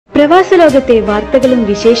പ്രവാസ ലോകത്തെ വാർത്തകളും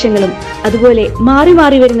വിശേഷങ്ങളും അതുപോലെ മാറി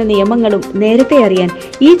മാറി വരുന്ന നിയമങ്ങളും നേരത്തെ അറിയാൻ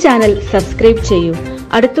ഈ ചാനൽ സബ്സ്ക്രൈബ് ചെയ്യൂ.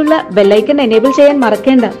 അടുത്തുള്ള ബെല്ലൈക്കൺ എനേബിൾ ചെയ്യാൻ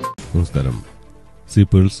മറക്കേണ്ട. നമസ്കാരം.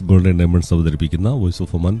 സീപേഴ്സ് ഗോൾഡൻ ഡയമണ്ട്സ് അവതരിപ്പിക്കുന്ന വോയിസ്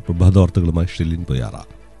ഓഫ് ഒമാൻ പ്രഭാത വാർത്തകളുമായി ഷിലിൻ പൊയ്യാറ.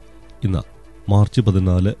 ഇന്ന് മാർച്ച്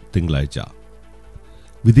 14 തിങ്കളാഴ്ച.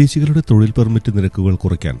 വിദേശികളുടെ തൊഴിൽ പെർമിറ്റ് നിരക്കുകൾ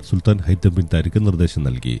കുറയ്ക്കാൻ സുൽത്താൻ ഹൈത്തം ബിൻ താരിഖ് നിർദ്ദേശം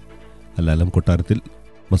നൽകി. അലാലം കൊട്ടാരത്തിൽ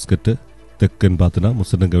മസ്കറ്റ് തെക്കൻ ബാത്തന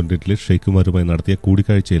മുസ്ലിം ഗവൺമെന്റിലെ ഷെയ്ഖുമാരുമായി നടത്തിയ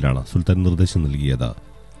കൂടിക്കാഴ്ചയിലാണ് സുൽത്താൻ നിർദ്ദേശം നൽകിയത്.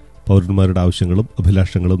 പൌരന്മാരുടെ ആവശ്യങ്ങളും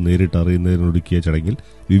അഭിലാഷങ്ങളും നേരിട്ട് അറിയുന്നതിനൊരുക്കിയ ചടങ്ങിൽ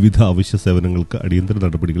വിവിധ അവശ്യ സേവനങ്ങൾക്ക് അടിയന്തര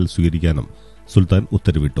നടപടികൾ സ്വീകരിക്കാനും സുൽത്താൻ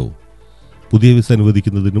ഉത്തരവിട്ടു. പുതിയ വിസ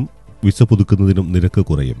അനുവദിക്കുന്നതിനും വിസ പുതുക്കുന്നതിനും നിരക്ക്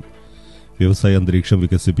കുറയും. വ്യവസായ അന്തരീക്ഷം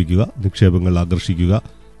വികസിപ്പിക്കുക, നിക്ഷേപങ്ങൾ ആകർഷിക്കുക,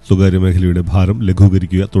 സ്വകാര്യ മേഖലയുടെ ഭാരം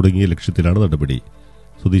ലഘൂകരിക്കുക തുടങ്ങിയ ലക്ഷ്യത്തിലാണ് നടപടി.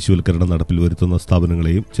 സ്വദേശിവൽക്കരണം നടപ്പിൽ വരുത്തുന്ന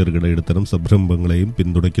സ്ഥാപനങ്ങളെയും ചെറുകിട ഇടത്തരം സംരംഭങ്ങളെയും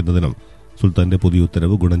പിന്തുണയ്ക്കുന്നതിനും സുൽത്താന്റെ പുതിയ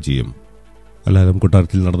ഉത്തരവ് ഗുണം ചെയ്യും. അലാലം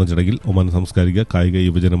കൊട്ടാരത്തിൽ നടന്ന ചടങ്ങിൽ ഒമാൻ സാംസ്കാരിക കായിക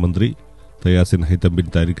യുവജന മന്ത്രി തയാസിൻ Haitham bin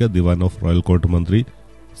Tariq, divan of royal court മന്ത്രി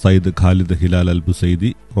Sayyid Khalid Hilal Al Busaidi,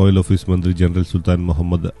 royal office മന്ത്രി ജനറൽ സുൽത്താൻ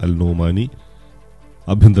മുഹമ്മദ് അൽ നൂമാനി,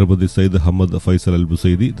 ആഭ്യന്തരമന്ത്രി Sayyid Hammad Faisal Al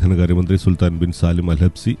Busaidi, ധനകാര്യമന്ത്രി സുൽത്താൻ ബിൻ സാലിം അൽ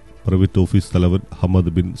ഹബ്സി, പ്രൈവറ്റ് ഓഫീസ് തലവൻ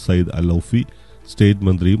ഹമ്മദ് ബിൻ സയ്യിദ് അൽ ഔഫി, സ്റ്റേറ്റ്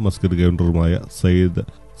മന്ത്രിയും Muscat ഗവർണറുമായ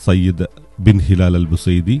Sayyid bin Hilal Al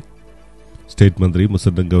Busaidi, state മന്ത്രി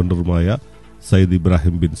മുസ്ലിം ഗവർണറുമായ സയ്യിദ്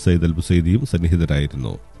ഇബ്രാഹിം ബിൻ സയ്യിദ് അൽ ബുസൈദിയും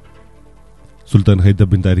സന്നിഹിതരായിരുന്നു. സുൽത്താൻ ഹൈത്തം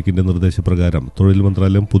ബിൻ താരിഖിന്റെ നിർദ്ദേശപ്രകാരം തൊഴിൽ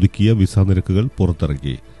മന്ത്രാലയം പുതുക്കിയ വിസ നിരക്കുകൾ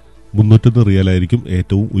പുറത്തിറക്കി. 301 റിയാലായിരിക്കും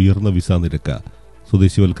ഏറ്റവും ഉയർന്ന വിസ നിരക്ക്.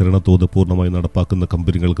 സ്വദേശിവൽക്കരണ തോത് പൂർണ്ണമായി നടപ്പാക്കുന്ന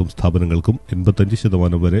കമ്പനികൾക്കും സ്ഥാപനങ്ങൾക്കും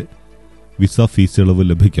 85% വരെ വിസ ഫീസ് ഇളവ്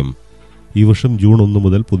ലഭിക്കും. ഈ വർഷം ജൂൺ 1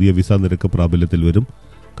 മുതൽ പുതിയ വിസ നിരക്ക് പ്രാബല്യത്തിൽ വരും.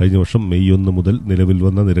 കഴിഞ്ഞ വർഷം മെയ് 1 മുതൽ നിലവിൽ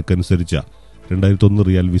വന്ന നിരക്കനുസരിച്ച് 2001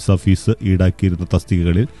 റിയാൽ വിസ ഫീസ് ഈടാക്കിയിരുന്ന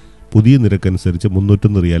തസ്തികകളിൽ പുതിയ നിരക്കനുസരിച്ച്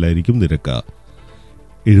 301 റിയാലായിരിക്കും നിരക്ക്.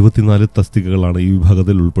 74 തസ്തികകളാണ് ഈ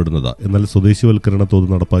വിഭാഗത്തിൽ ഉൾപ്പെടുന്നത്. എന്നാൽ സ്വദേശിവൽക്കരണ തോത്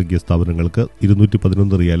നടപ്പാക്കിയ സ്ഥാപനങ്ങൾക്ക്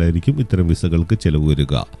 211 റിയാലായിരിക്കും ഇത്തരം വിസകൾക്ക് ചെലവ്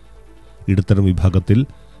വരിക. ഇടത്തരം വിഭാഗത്തിൽ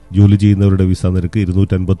ജോലി ചെയ്യുന്നവരുടെ വിസ നിരക്ക്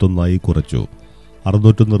 251 കുറച്ചു.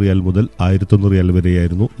 601 റിയാൽ മുതൽ 1001 റിയാൽ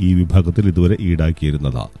വരെയായിരുന്നു ഈ വിഭാഗത്തിൽ ഇതുവരെ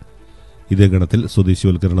ഈടാക്കിയിരുന്നത്. ഇതേ ഗണത്തിൽ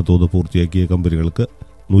സ്വദേശിവൽക്കരണ തോത് പൂർത്തിയാക്കിയ കമ്പനികൾക്ക്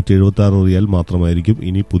 176 റിയാൽ മാത്രമായിരിക്കും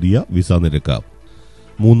ഇനി പുതിയ വിസ നിരക്ക്.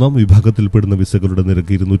 മൂന്നാം വിഭാഗത്തിൽപ്പെടുന്ന വിസകളുടെ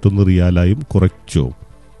നിരക്ക് 201 റിയാലായും കുറച്ചു.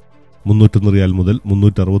 301 റിയാൽ മുതൽ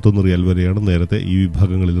 361 റിയാൽ വരെയാണ് നേരത്തെ ഈ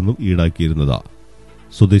വിഭാഗങ്ങളിൽ നിന്നും ഈടാക്കിയിരുന്നത്.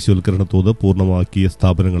 സ്വദേശിവൽക്കരണ തോത് പൂർണ്ണമാക്കിയ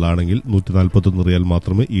സ്ഥാപനങ്ങളാണെങ്കിൽ 141 റിയാൽ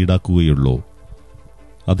മാത്രമേ ഈടാക്കുകയുള്ളൂ.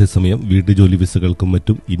 അതേസമയം വീട്ടുജോലി വിസകൾക്കും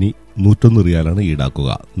മറ്റും ഇനി 101 റിയാലാണ് ഈടാക്കുക.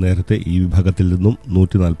 നേരത്തെ ഈ വിഭാഗത്തിൽ നിന്നും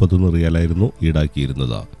 141 റിയാലായിരുന്നു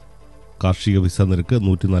ഈടാക്കിയിരുന്നത്. കാർഷിക വിസ നിരക്ക്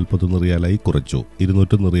 141 റിയാലായി കുറച്ചു.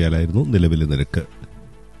 201 റിയാലായിരുന്നു നിലവിലെ നിരക്ക്.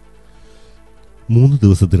 3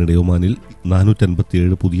 ദിവസത്തിനിടെ ഒമാനിൽ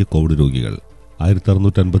 457 പുതിയ കോവിഡ് രോഗികൾ.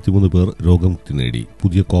 1653 പേർ രോഗമുക്തി നേടി.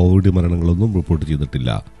 പുതിയ കോവിഡ് മരണങ്ങളൊന്നും റിപ്പോർട്ട് ചെയ്തിട്ടില്ല.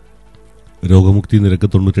 രോഗമുക്തി നിരക്ക്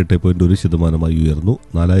 98.1% ഉയർന്നു.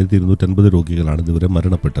 4250 രോഗികളാണ് ഇതുവരെ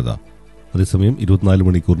മരണപ്പെട്ടത്. അതേസമയം 24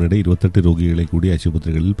 മണിക്കൂറിനിടെ 28 രോഗികളെ കൂടി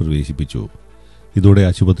ആശുപത്രികളിൽ പ്രവേശിപ്പിച്ചു. ഇതോടെ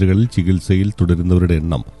ആശുപത്രികളിൽ ചികിത്സയിൽ തുടരുന്നവരുടെ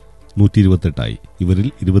എണ്ണം 128 ഇവരിൽ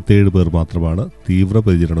 27 പേർ മാത്രമാണ്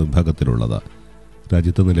തീവ്രപരിചരണ വിഭാഗത്തിലുള്ളത്.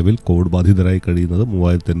 രാജ്യത്ത് നിലവിൽ കോവിഡ് ബാധിതരായി കഴിയുന്നത്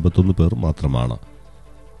 3081 പേർ മാത്രമാണ്.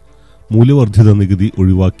 മൂല്യവർദ്ധിത നികുതി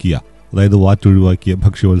ഒഴിവാക്കിയ, അതായത് വാറ്റ് ഒഴിവാക്കിയ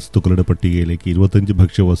ഭക്ഷ്യവസ്തുക്കളുടെ പട്ടികയിലേക്ക് 25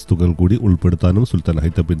 ഭക്ഷ്യവസ്തുക്കൾ കൂടി ഉൾപ്പെടുത്താനും സുൽത്താൻ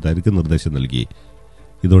ഹൈത്തം ബിൻ താരിഖ് നിർദ്ദേശം നൽകി.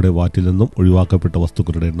 ഇതോടെ വാറ്റിൽ നിന്നും ഒഴിവാക്കപ്പെട്ട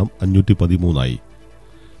വസ്തുക്കളുടെ എണ്ണം 513.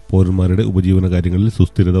 പൗരന്മാരുടെ ഉപജീവന കാര്യങ്ങളിൽ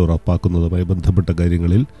സുസ്ഥിരത ഉറപ്പാക്കുന്നതുമായി ബന്ധപ്പെട്ട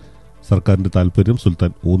കാര്യങ്ങളിൽ സർക്കാരിന്റെ താൽപര്യം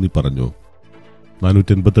സുൽത്താൻ ഊന്നി പറഞ്ഞു.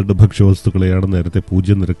 488 ഭക്ഷ്യവസ്തുക്കളെയാണ് നേരത്തെ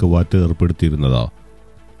 0 നിരക്ക് വാറ്റ് ഏർപ്പെടുത്തിയിരുന്നത്.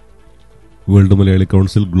 World Malayali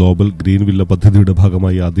council global green villa പദ്ധതിയുടെ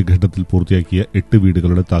ഭാഗമായി ആദ്യഘട്ടത്തിൽ പൂർത്തിയാക്കിയ 8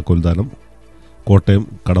 വീടുകളുടെ താക്കോൽദാനം കോട്ടയം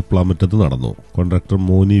കടപ്ലാമറ്റത്ത് നടന്നു. കോൺട്രാക്ടർ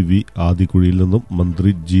മോനി വി ആദിക്കുഴിയിൽ നിന്നും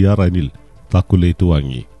മന്ത്രി GR അനിൽ താക്കോൽ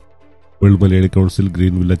ഏറ്റുവാങ്ങി. World Malayali council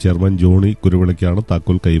green villa chairman Johnny കുരുവിളയ്ക്കാണ്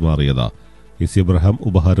താക്കോൽ കൈമാറിയത്. AC എബ്രഹാം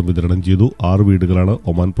ഉപഹാരം വിതരണം ചെയ്തു. 6 വീടുകളാണ്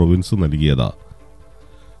ഒമാൻ പ്രൊവിൻസ് നൽകിയത്.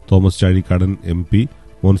 Thomas Chazhikadan MP,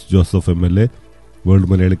 Mons Joseph MLA, world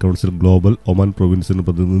Malayali council global Oman പ്രൊവിൻസിന്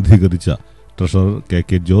പ്രതിനിധീകരിച്ച treasurer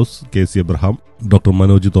KK Jose, KC Abraham, doctor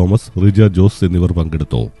Manoj Thomas, റിജ Jose എന്നിവർ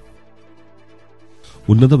പങ്കെടുത്തു.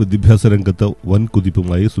 ഉന്നത വിദ്യാഭ്യാസ രംഗത്ത് വൻ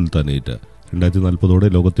കുതിപ്പുമായി സുൽത്താനേറ്റ്.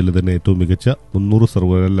 2040 ലോകത്തിലെ തന്നെ ഏറ്റവും മികച്ച 300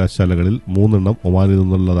 സർവകലാശാലകളിൽ 3 ഒമാനിൽ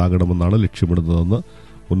നിന്നുള്ളതാകണമെന്നാണ് ലക്ഷ്യമിടുന്നതെന്ന്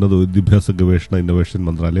ഉന്നത വിദ്യാഭ്യാസ ഗവേഷണ ഇന്നൊവേഷൻ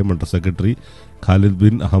മന്ത്രാലയം under secretary Khalid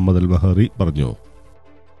bin Ahmed അൽ മഹറി പറഞ്ഞു.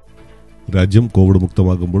 രാജ്യം കോവിഡ്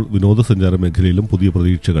മുക്തമാകുമ്പോൾ വിനോദസഞ്ചാര മേഖലയിലും പുതിയ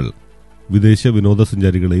പ്രതീക്ഷകൾ. വിദേശ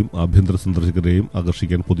വിനോദസഞ്ചാരികളെയും ആഭ്യന്തര സന്ദർശകരെയും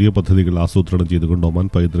ആകർഷിക്കാൻ പുതിയ പദ്ധതികൾ ആസൂത്രണം ചെയ്തുകൊണ്ട് ഒമാൻ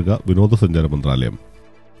പൈതൃക വിനോദസഞ്ചാര മന്ത്രാലയം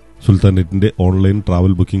സുൽത്താനേറ്റിന്റെ ഓൺലൈൻ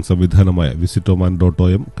ട്രാവൽ ബുക്കിംഗ് സംവിധാനമായ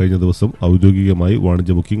visitoman.om കഴിഞ്ഞ ദിവസം ഔദ്യോഗികമായി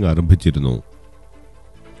വാണിജ്യ ബുക്കിംഗ് ആരംഭിച്ചിരുന്നു.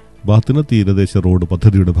 ബാത്തിന തീരദേശ റോഡ്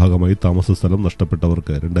പദ്ധതിയുടെ ഭാഗമായി താമസസ്ഥലം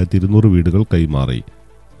നഷ്ടപ്പെട്ടവർക്ക് 2200 വീടുകൾ കൈമാറി.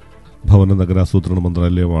 ഭവന നഗരാസൂത്രണ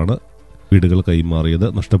മന്ത്രാലയമാണ് വീടുകൾ കൈമാറിയത്.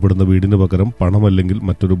 നഷ്ടപ്പെടുന്ന വീടിന് പകരം പണമല്ലെങ്കിൽ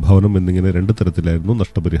മറ്റൊരു ഭവനം എന്നിങ്ങനെ 2 തരത്തിലായിരുന്നു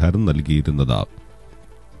നഷ്ടപരിഹാരം നൽകിയിരുന്നത്.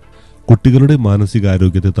 കുട്ടികളുടെ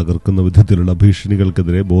മാനസികാരോഗ്യത്തെ തകർക്കുന്ന വിധത്തിലുള്ള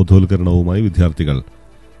ഭീഷണികൾക്കെതിരെ ബോധവൽക്കരണവുമായി വിദ്യാർത്ഥികൾ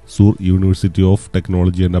സൂർ university of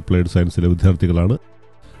technology and applied സയൻസിലെ വിദ്യാർത്ഥികളാണ്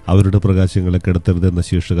അവരുടെ പ്രകാശങ്ങളെ കെടുത്തരുതെന്ന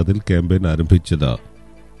ശീർഷകത്തിൽ ക്യാമ്പയിൻ ആരംഭിച്ചത്.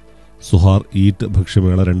 സുഹാർ ഈറ്റ്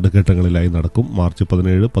ഭക്ഷ്യമേള 2 ഘട്ടങ്ങളിലായി നടക്കും. മാർച്ച്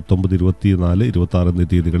 17, 19, 24, 26 എന്നീ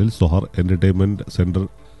തീയതികളിൽ സുഹാർ എന്റർടൈൻമെന്റ് സെന്റർ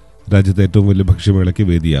രാജ്യത്തെ ഏറ്റവും വലിയ ഭക്ഷ്യമേളയ്ക്ക്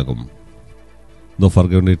വേദിയാകും. ദോഫാർ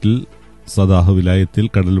ഗവൺമെന്റിൽ സദാഹ് വിലായത്തിൽ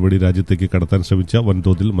കടൽവഴി രാജ്യത്തേക്ക് കടത്താൻ ശ്രമിച്ച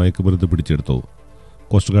വൻതോതിൽ മയക്കുമരുന്ന് പിടിച്ചെടുത്തു.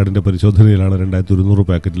 കോസ്റ്റ് ഗാർഡിന്റെ പരിശോധനയിലാണ് 2100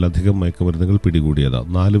 പാക്കറ്റിലധികം മയക്കുമരുന്നുകൾ പിടികൂടിയത്.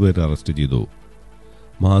 4 പേരെ അറസ്റ്റ് ചെയ്തു.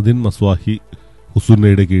 മാദിൻ മസ്വാഹി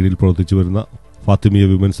ഹുസുന്നയുടെ കീഴിൽ പ്രവർത്തിച്ചു വരുന്ന ഫാത്തിമിയ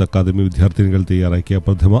വിമൻസ് അക്കാദമി വിദ്യാർത്ഥിനികൾ തയ്യാറാക്കിയ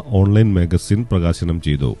പ്രഥമ ഓൺലൈൻ മാഗസിൻ പ്രകാശനം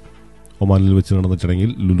ചെയ്തു. ഒമാനിൽ വെച്ച് നടന്ന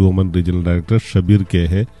ചടങ്ങിൽ ലുലു ഒമൻ regional director Shabeer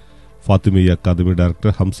കെഹെ, ഫാത്തിമിയ academy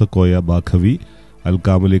director Hamsakoya Baqavi അൽ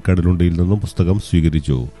കാമലി കടലുണ്ടിയിൽ നിന്നും പുസ്തകം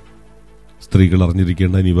സ്വീകരിച്ചു. സ്ത്രീകൾ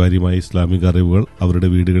അറിഞ്ഞിരിക്കേണ്ട അനിവാര്യമായ ഇസ്ലാമിക അറിവുകൾ അവരുടെ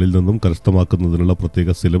വീടുകളിൽ നിന്നും കരസ്ഥമാക്കുന്നതിനുള്ള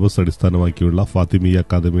പ്രത്യേക സിലബസ് അടിസ്ഥാനമാക്കിയുള്ള ഫാത്തിമിയ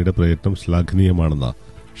അക്കാദമിയുടെ പ്രയത്നം ശ്ലാഘനീയമാണെന്ന്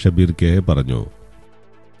ഷബീർ കെഹെ പറഞ്ഞു.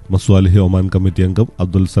 മസ്വാലിഹി ഒമാൻ കമ്മിറ്റി അംഗം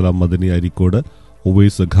അബ്ദുൽ സലാം മദനി അരിക്കോട്,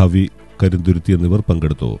 ഉവൈസ് ഖാവി കരിന്തുരുത്തി എന്നിവർ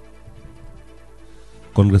പങ്കെടുത്തു.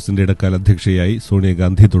 കോൺഗ്രസിന്റെ ഇടക്കാല അധ്യക്ഷയായി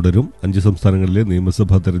സോണിയാഗാന്ധി തുടരും. 5 സംസ്ഥാനങ്ങളിലെ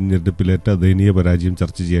നിയമസഭാ തെരഞ്ഞെടുപ്പിലേറ്റ ദയനീയ പരാജയം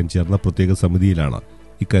ചർച്ച ചെയ്യാൻ ചേർന്ന പ്രത്യേക സമിതിയിലാണ്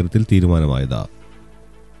ഇക്കാര്യത്തിൽ തീരുമാനമായത്.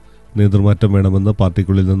 നേതൃമാറ്റം വേണമെന്ന്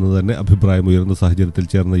പാർട്ടിക്കുള്ളിൽ നിന്ന് തന്നെ അഭിപ്രായമുയർന്ന സാഹചര്യത്തിൽ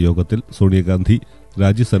ചേർന്ന യോഗത്തിൽ സോണിയാഗാന്ധി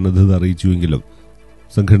രാജ്യസന്നദ്ധത അറിയിച്ചുവെങ്കിലും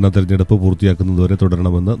സംഘടനാ തെരഞ്ഞെടുപ്പ് പൂർത്തിയാക്കുന്നതുവരെ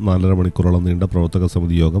തുടരണമെന്ന് 4.5 മണിക്കൂറോളം നീണ്ട പ്രവർത്തക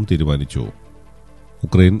സമിതി യോഗം തീരുമാനിച്ചു.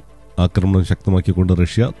 ഉക്രൈൻ ആക്രമണം ശക്തമാക്കിക്കൊണ്ട്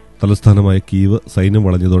റഷ്യ തലസ്ഥാനമായ കീവ് സൈന്യം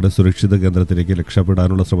വളഞ്ഞതോടെ സുരക്ഷിത കേന്ദ്രത്തിലേക്ക്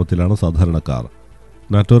രക്ഷപ്പെടാനുള്ള ശ്രമത്തിലാണ് സാധാരണക്കാർ.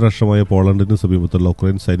 നാറ്റോ രാഷ്ട്രമായ പോളണ്ടിന് സമീപത്തുള്ള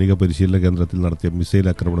ഉക്രൈൻ സൈനിക പരിശീലന കേന്ദ്രത്തിൽ നടത്തിയ മിസൈൽ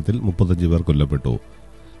ആക്രമണത്തിൽ 35 പേർ കൊല്ലപ്പെട്ടു.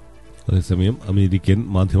 അതേസമയം അമേരിക്കൻ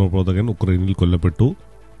മാധ്യമപ്രവർത്തകൻ ഉക്രൈനിൽ കൊല്ലപ്പെട്ടു.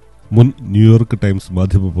 മുൻ ന്യൂയോർക്ക് ടൈംസ്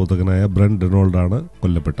മാധ്യമപ്രവർത്തകനായ ബ്രൻ ഡെനോൾഡാണ്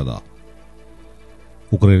കൊല്ലപ്പെട്ടത്.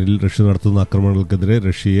 ഉക്രൈനിൽ റഷ്യ നടത്തുന്ന ആക്രമണങ്ങൾക്കെതിരെ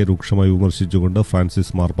റഷ്യയെ രൂക്ഷമായി വിമർശിച്ചുകൊണ്ട്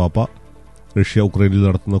ഫ്രാൻസിസ് മാർപ്പാപ്പ റഷ്യ ഉക്രൈനിൽ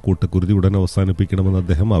നടത്തുന്ന കൂട്ടക്കുരുതി ഉടൻ അവസാനിപ്പിക്കണമെന്ന്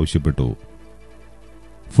അദ്ദേഹം ആവശ്യപ്പെട്ടു.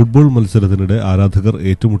 ഫുട്ബോൾ മത്സരത്തിനിടെ ആരാധകർ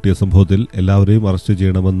ഏറ്റുമുട്ടിയ സംഭവത്തിൽ എല്ലാവരെയും അറസ്റ്റ്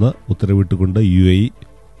ചെയ്യണമെന്ന് ഉത്തരവിട്ടുകൊണ്ട് UAE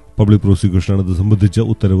പബ്ലിക് പ്രോസിക്യൂഷനാണ് ഇത് സംബന്ധിച്ച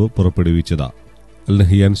ഉത്തരവ് പുറപ്പെടുവിച്ചത്. അൽ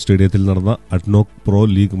നഹിയാൻ സ്റ്റേഡിയത്തിൽ നടന്ന അഡ്നോക് പ്രോ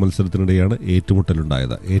ലീഗ് മത്സരത്തിനിടെയാണ്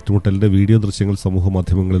ഏറ്റുമുട്ടലുണ്ടായത്. ഏറ്റുമുട്ടലിന്റെ വീഡിയോ ദൃശ്യങ്ങൾ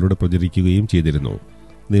സമൂഹമാധ്യമങ്ങളിലൂടെ പ്രചരിക്കുകയും ചെയ്തിരുന്നു.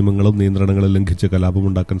 നിയമങ്ങളും നിയന്ത്രണങ്ങളും ലംഘിച്ച്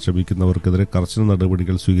കലാപമുണ്ടാക്കാൻ ശ്രമിക്കുന്നവർക്കെതിരെ കർശന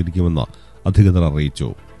നടപടികൾ സ്വീകരിക്കുമെന്ന് അധികൃതർ അറിയിച്ചു.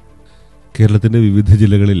 കേരളത്തിന്റെ വിവിധ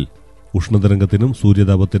ജില്ലകളിൽ ഉഷ്ണതരംഗത്തിനും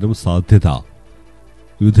സൂര്യതാപത്തിനും സാധ്യത.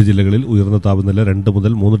 വിവിധ ജില്ലകളിൽ ഉയർന്ന താപനില 2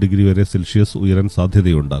 മുതൽ 3 ഡിഗ്രി വരെ സെൽഷ്യസ് ഉയരാൻ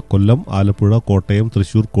സാധ്യതയുണ്ട്. കൊല്ലം, ആലപ്പുഴ, കോട്ടയം,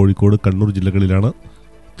 തൃശൂർ, കോഴിക്കോട്, കണ്ണൂർ ജില്ലകളിലാണ്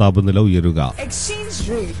താപനില ഉയരുക.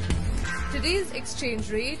 Today's exchange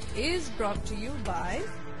rate is brought to you by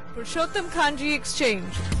Purushottam Kanji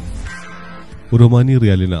Exchange. ഒരു ഒമാനി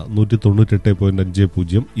റിയാലിന്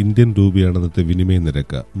 198.50 ഇന്ത്യൻ രൂപയാണ് ഇന്നത്തെ വിനിമയ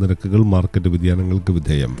നിരക്ക്. നിരക്കുകൾ market വ്യതിയാനങ്ങൾക്ക്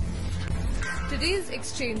വിധേയം. Today's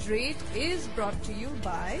exchange rate is brought to you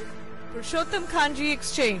by Purushottam Kanji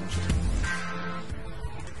Exchange.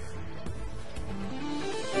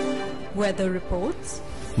 Weather reports.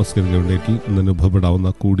 Muscat ഗവൺമെന്റിൽ ഇന്ന് അനുഭവപ്പെടാവുന്ന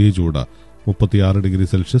കൂടിയ ചൂട് 36 ഡിഗ്രി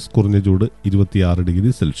സെൽഷ്യസ്, കുറഞ്ഞ ചൂട് 26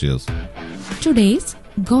 degree Celsius. Today's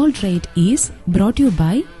gold rate is brought to you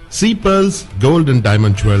by Sea Pearls Gold and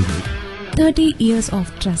Diamond Jewelry. 30 years of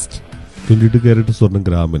trust. 22 carrot സ്വർണം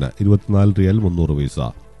ഗ്രാമിന് 24 റിയാൽ 300 പൈസ.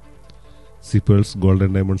 See pearls gold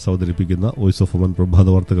and diamonds അവതരിപ്പിക്കുന്ന വോയിസ് ഓഫ് ഒമൻ പ്രഭാത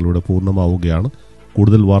വാർത്തകളുടെ പൂർണ്ണമാവുകയാണ്.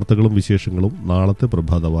 കൂടുതൽ വാർത്തകളും വിശേഷങ്ങളും നാളത്തെ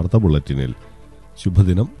പ്രഭാത വാർത്ത ബുള്ളറ്റിനിൽ.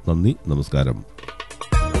 ശുഭദിനം. നന്ദി, നമസ്കാരം.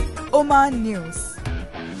 Oman News.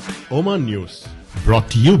 Oman News brought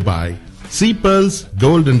to you by Sea Pearls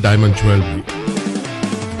Gold and Diamond Jewelry.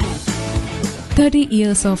 30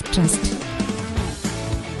 years of trust.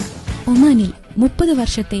 ഒമാനിൽ 30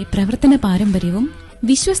 വർഷത്തെ പ്രവർത്തന പാരമ്പര്യവും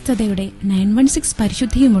വിശ്വസ്തതയുടെ 916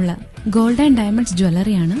 പരിശുദ്ധിയുമുള്ള gold and diamonds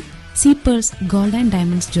ജ്വല്ലറിയാണ് see pearls gold and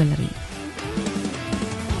diamonds jewellery.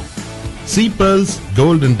 Sea Pearls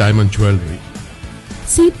Gold and Diamond Jewelry.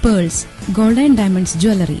 See pearls gold and diamonds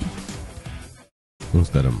jewellery.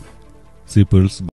 നമസ്കാരം. See pearls